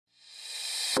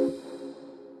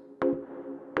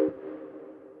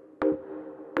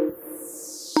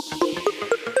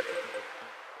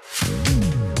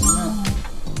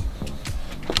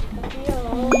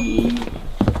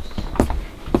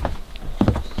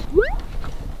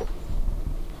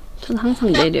꽃은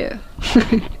항상 내려요.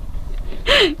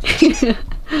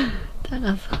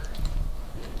 작아서.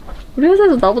 우리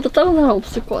회사에서 나보다 작은 사람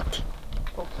없을 것 같아.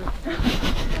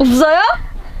 없어요?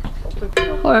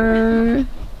 헐.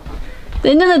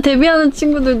 내년에 데뷔하는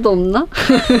친구들도 없나?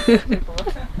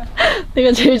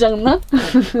 내가 제일 작나?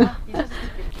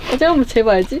 제가 한번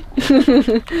재봐야지.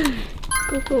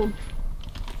 고고.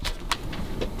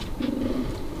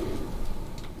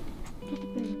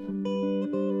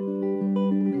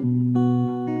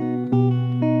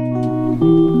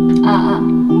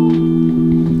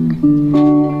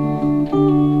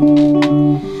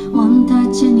 One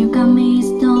touch and you got me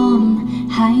stoned,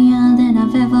 higher than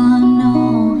I've ever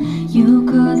known. You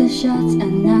call the shots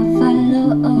and I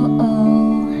follow.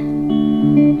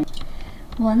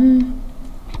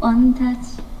 One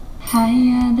touch,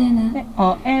 higher than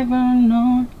I've ever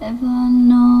known.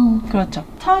 그렇죠.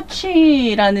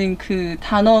 터치라는 그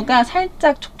단어가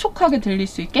살짝 촉촉하게 들릴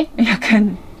수 있게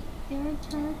약간.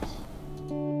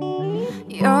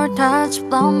 Your touch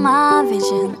blow my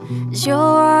vision. Your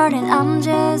word and I'm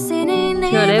just sitting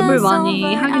there. 제가 랩을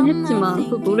많이 하긴 했지만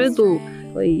또 노래도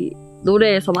거의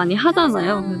노래에서 많이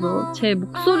하잖아요. 그래서 제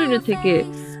목소리를 되게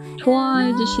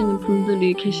좋아해 주시는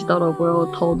분들이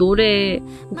계시더라고요. 더 노래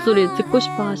목소리를 듣고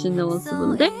싶어 하시는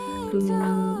원스분들,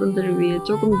 그분들을 위해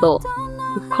조금 더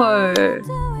보컬을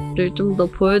좀 더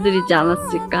보여드리지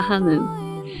않았을까 하는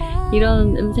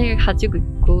이런 음색을 가지고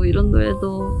있고, 이런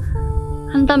노래도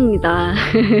한답니다.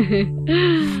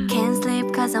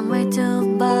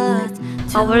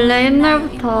 원래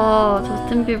옛날부터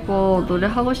저스틴 비버 노래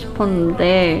하고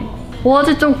싶었는데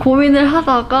어제 좀 고민을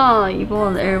하다가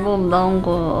이번 앨범 나온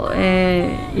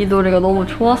거에 이 노래가 너무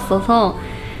좋았어서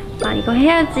이거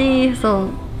해야지 해서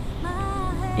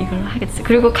이걸 하겠어요.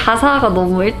 그리고 가사가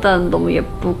일단 너무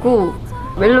예쁘고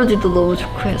멜로디도 너무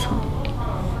좋고 해서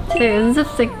제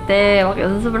연습생 때 막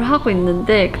연습을 하고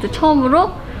있는데 그때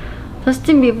처음으로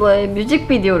저스틴 비버의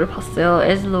뮤직비디오를 봤어요.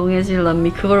 As Long As You Love Me.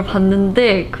 그걸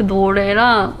봤는데 그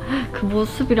노래랑 그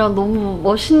모습이랑 너무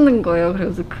멋있는 거예요.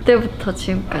 그래서 그때부터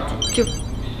지금까지 쭉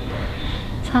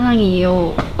사랑이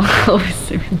이어오고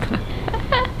있습니다.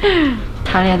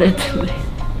 잘해야 될 텐데.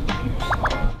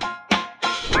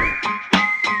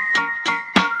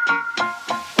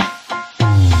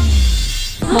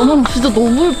 너무 진짜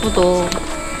너무 예쁘다.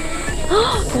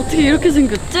 어떻게 이렇게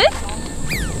생겼지?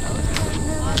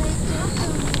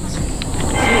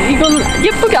 이건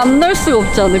예쁘게 안 나올 수가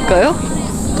없지 않을까요?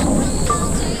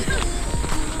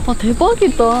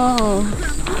 대박이다.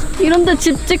 이런데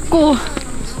집 짓고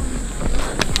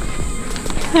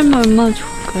살면 얼마나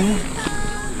좋을까요?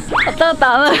 왔다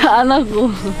갔다 안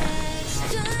하고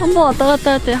한 번 왔다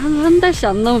갔다 할 때 한 달씩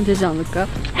안 나오면 되지 않을까요?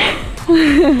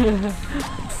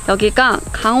 여기가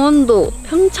강원도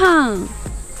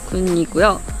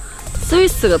평창군이고요.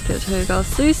 스위스 같아요. 저희가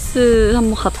스위스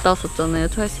한번 갔다 왔었잖아요.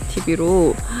 트와이스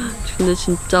TV로. 근데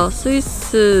진짜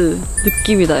스위스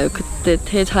느낌이 나요. 그때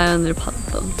대자연을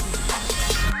봤던.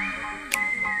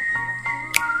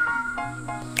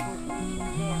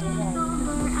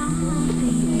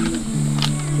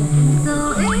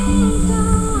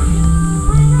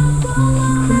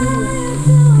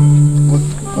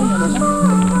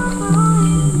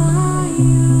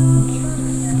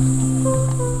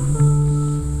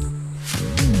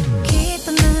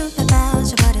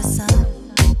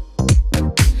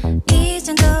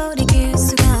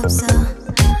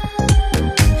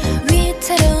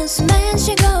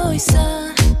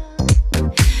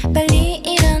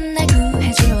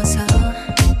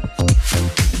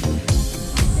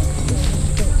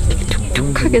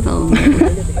 촉촉하게 나오는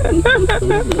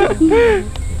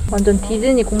완전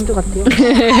디즈니 공주 같아요.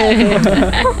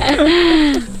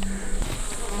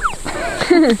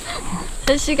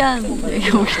 3시간 여기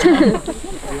오기잖아.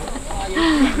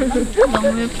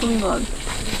 너무 예쁜 것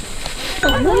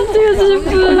같아. 너무 찍어주실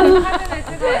분.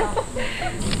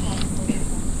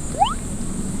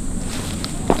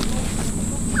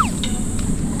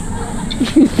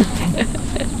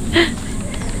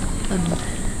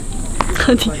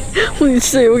 아니 오늘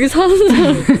진짜 여기 사는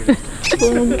사람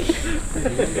너무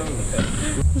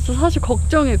그래서 사실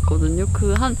걱정했거든요.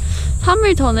 그 한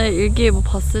 3일 전에 일기예보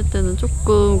봤을 때는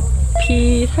조금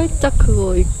비 살짝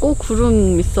그거 있고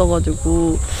구름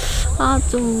있어가지고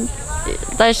좀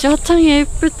날씨 화창해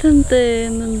예쁠 텐데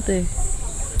했는데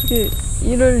이게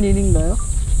이럴 일인가요?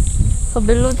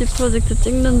 멜로디 프로젝트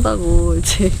찍는다고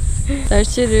이제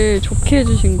날씨를 좋게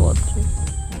해주신 것 같아요.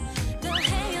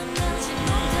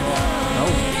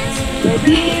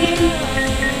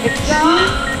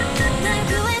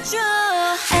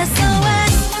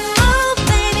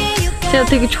 제가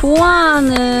되게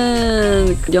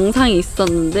좋아하는 그 영상이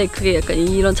있었는데 그게 약간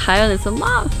이런 자연에서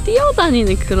막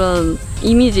뛰어다니는 그런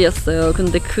이미지였어요.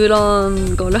 근데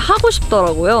그런 거를 하고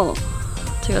싶더라고요.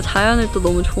 제가 자연을 또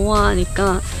너무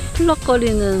좋아하니까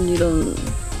풀럭거리는 이런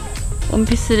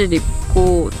원피스를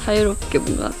입고 자유롭게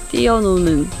뭔가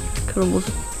뛰어노는 그런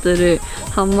모습들을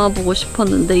담아보고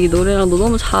싶었는데 이 노래랑도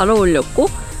너무 잘 어울렸고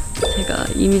제가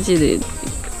이미지를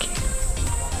이렇게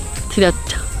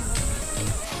드렸죠.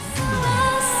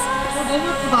 너무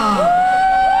예쁘다.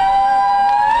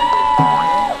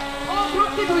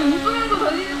 그렇게 더 운동해서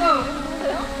다니는 거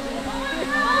보세요?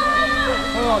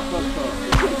 왔어.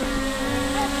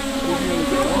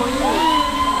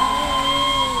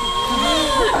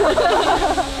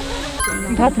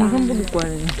 다 등산복 입고 와야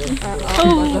돼.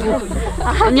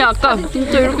 아니 아까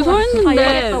진짜 이렇게 서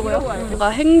있는데 뭔가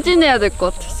행진해야 될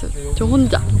것 같았어요. 저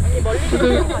혼자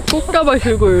이걸 꽃가발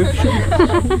들고 이렇게.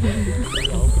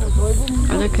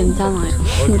 아주 괜찮아요.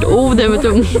 근데 오후 되면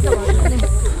좀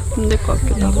힘들 것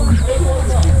같기도 하고.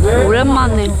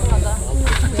 오랜만에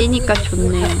뛰니까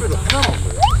좋네요.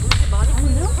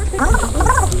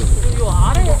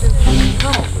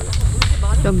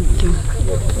 염증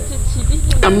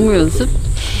안무 연습?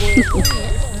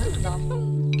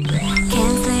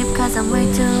 Can't sleep cause I'm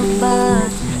way too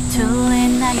buzzed. Too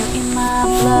late now you're in my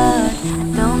blood. I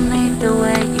don't need the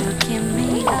way you keep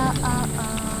me up.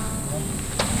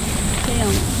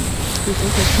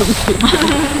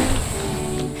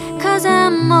 Cause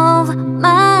I'm over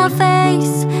my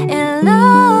face in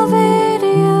love with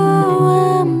you.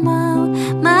 I'm out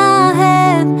my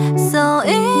head so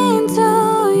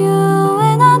into you.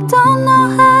 And I don't know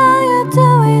how you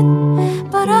do it,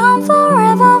 but I'm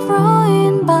forever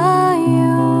ruined by you.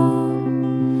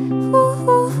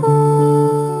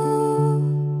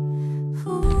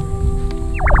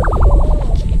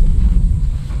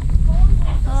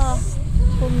 아,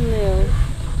 좋네요.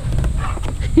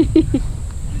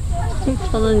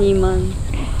 저는 이만.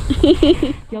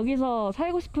 여기서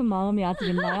살고 싶은 마음이 아직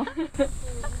있나요?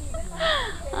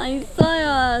 아, 있어요,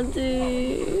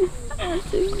 아직.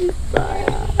 아직 있어요.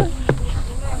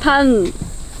 단,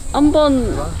 한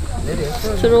번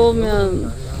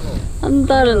들어오면 한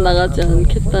달은 나가지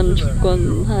않겠다는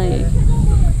조건 하에.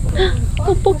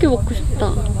 떡볶이 먹고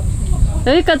싶다.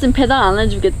 여기까진 배달 안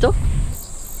해주겠죠?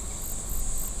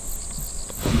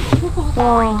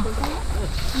 와,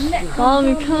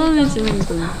 마음이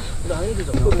편안해지는군.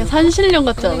 약간 산신령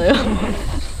같지 않아요?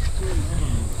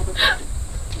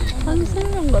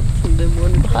 산신령 같은데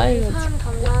머리 다 해가지고.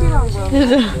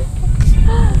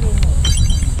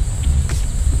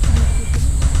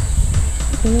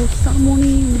 오,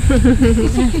 사모님.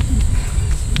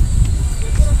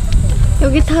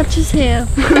 여기 다 주세요.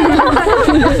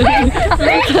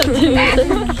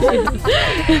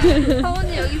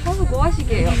 사모님 여기 서서 뭐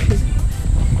하시게요?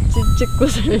 집 짓고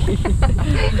살기. Hey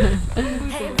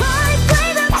boy,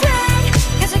 play the track,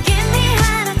 'cause you give me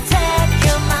heart attack.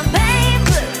 You're my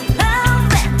baby,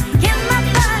 love it, get my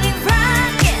body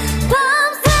rocking.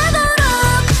 밤새도록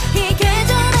이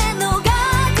계절에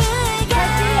녹아들게.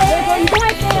 네,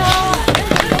 이동할게요.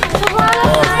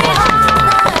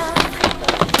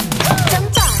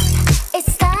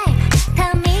 It's time.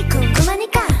 다음이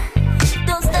궁금하니까.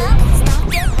 Don't stop,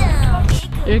 get down.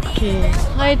 이렇게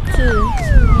화이트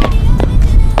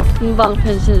금방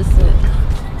변신했습니다.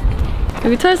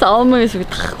 여기 차에서 9명이서 여기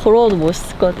다 걸어와도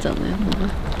멋있을 것 같지 않아요? 뭔가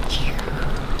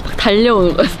막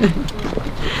달려오는 거 같아요.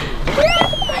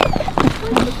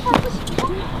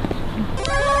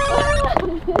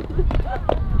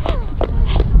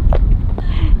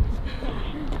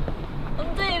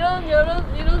 언제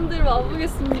이런 데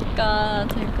와보겠습니까,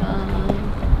 제가.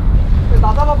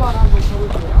 나가봐봐라 한번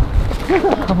적을게요.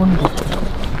 가보는 거.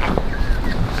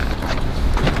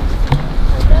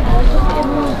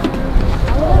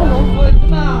 너무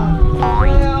예쁘다.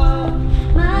 좋아요.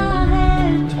 My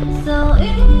head so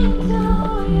into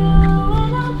you,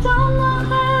 and I don't know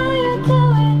how you do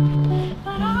it,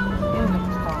 but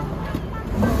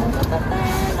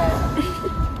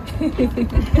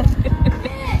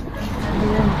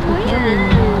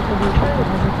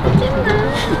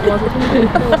와서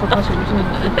손을 태워서 다시 오시는 거.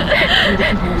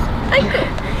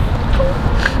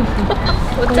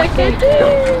 어쩌겠지?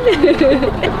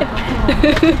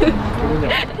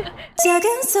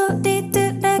 작은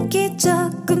소리들의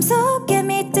기적 꿈속의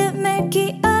믿음을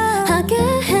기억하게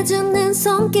해주는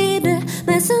손길을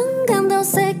매 순간 더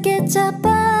세게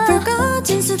잡아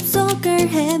붉어진 숲속을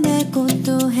헤매고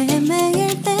또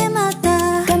헤매일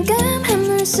때마다 깜깜한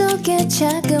물속에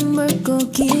작은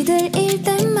물고기들일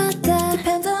때마다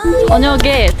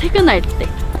저녁에 퇴근할 때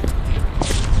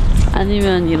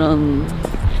아니면 이런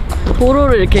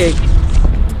도로를 이렇게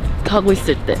가고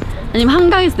있을 때 아니면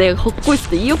한강에서 내가 걷고 있을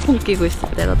때 이어폰 끼고 있을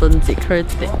때라든지 그럴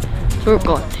때 좋을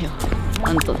것 같아요.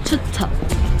 완전 추천.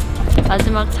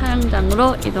 마지막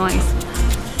촬영장으로 이동하겠습니다.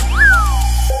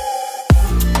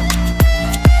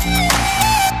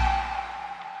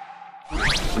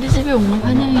 우리 집에 온 걸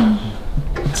환영해.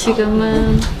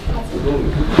 지금은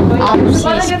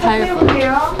 9시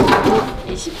 28분.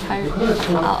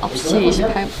 9시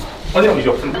 28분. 아니요, 이제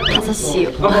없습니다. 5시요.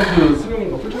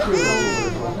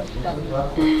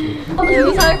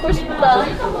 여기 살고 싶다.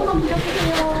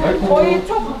 거의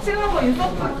첫 치는 거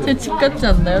있었어. 제 집 같지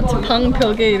않나요? 제 방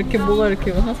벽에 이렇게 뭐가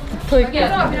이렇게 막 붙어있고.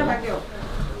 그냥 갈게요.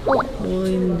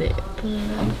 뭐인데?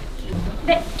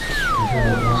 네.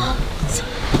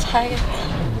 자야겠다.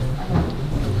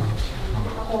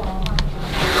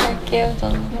 갈게요,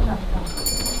 저는.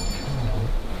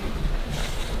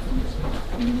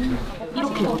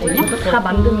 다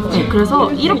만드는 거지.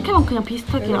 그래서 이렇게만 그냥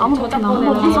비슷하게 아무거나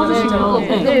한번 써주시면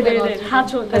네네네 다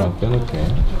줘. 빼놓게.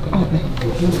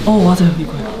 맞아요,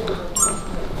 이거요.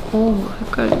 오,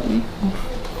 헷갈리네.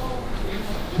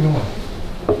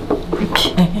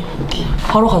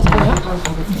 바로 가자고요?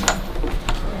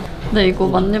 네, 이거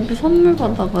만년필 선물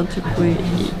받아가지고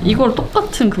이걸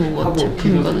똑같은 그거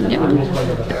제품이거든요.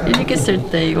 일기 쓸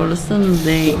때 이걸로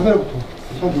쓰는데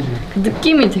그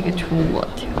느낌이 되게 좋은 것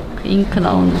같아요. 그 잉크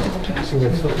나오는 느낌.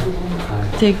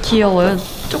 되게 귀여워요.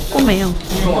 조그매요.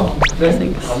 이렇게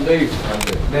생겼어.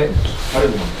 네.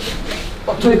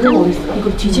 저희 그거 어디 있어요? 이거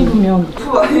뒤집으면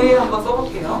네, 한번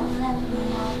써볼게요.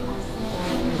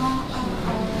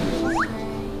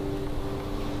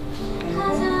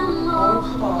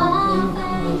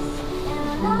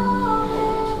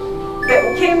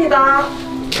 네, 오케이입니다.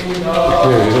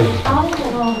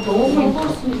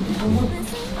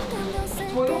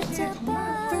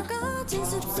 붉어진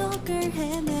숲속을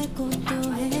헤매고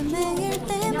또 헤매일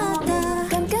때마다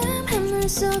깜깜한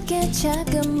물속에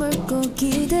작은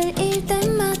물고기들일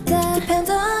때마다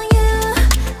Depends on you,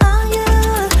 on you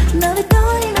너를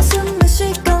떠올리며 숨을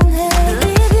쉴곤 해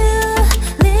Leave you,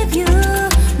 leave you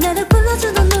나를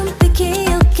불러주던 눈빛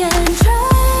기억해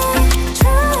Try,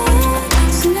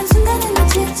 try 순간순간에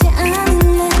놓치지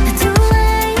않을래 I don't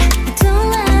like, I don't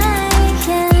like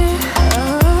yeah.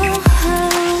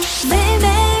 Oh,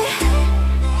 baby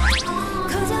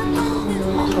Cause I'm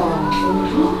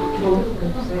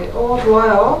네,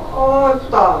 좋아요.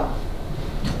 예쁘다.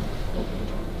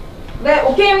 네,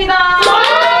 오케이입니다.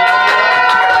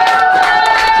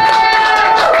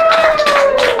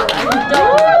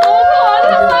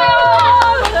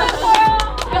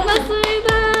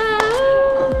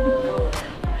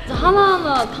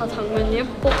 하나하나 다 장면이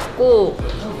예뻤고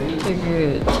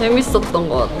되게 재밌었던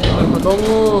것 같아요. 그리고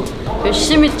너무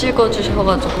열심히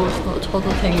찍어주셔가지고 저도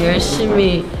되게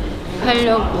열심히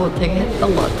하려고 되게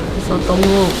했던 것 같아요. 그래서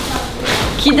너무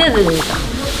기대됩니다.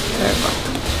 결과.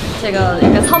 제가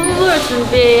약간 선물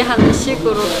준비하는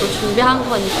식으로 또 준비한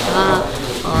거니까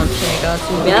제가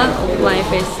준비한 오픈 마이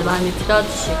페이스 많이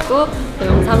들어주시고 또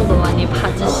영상도 많이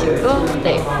봐주시고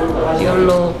네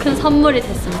이걸로 큰 선물이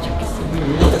됐으면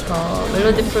좋겠습니다. 저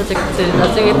멜로디 프로젝트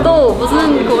나중에 또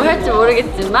무슨 곡을 할지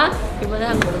모르겠지만 이번에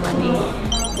한 곡도 많이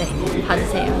네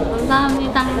봐주세요.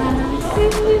 감사합니다.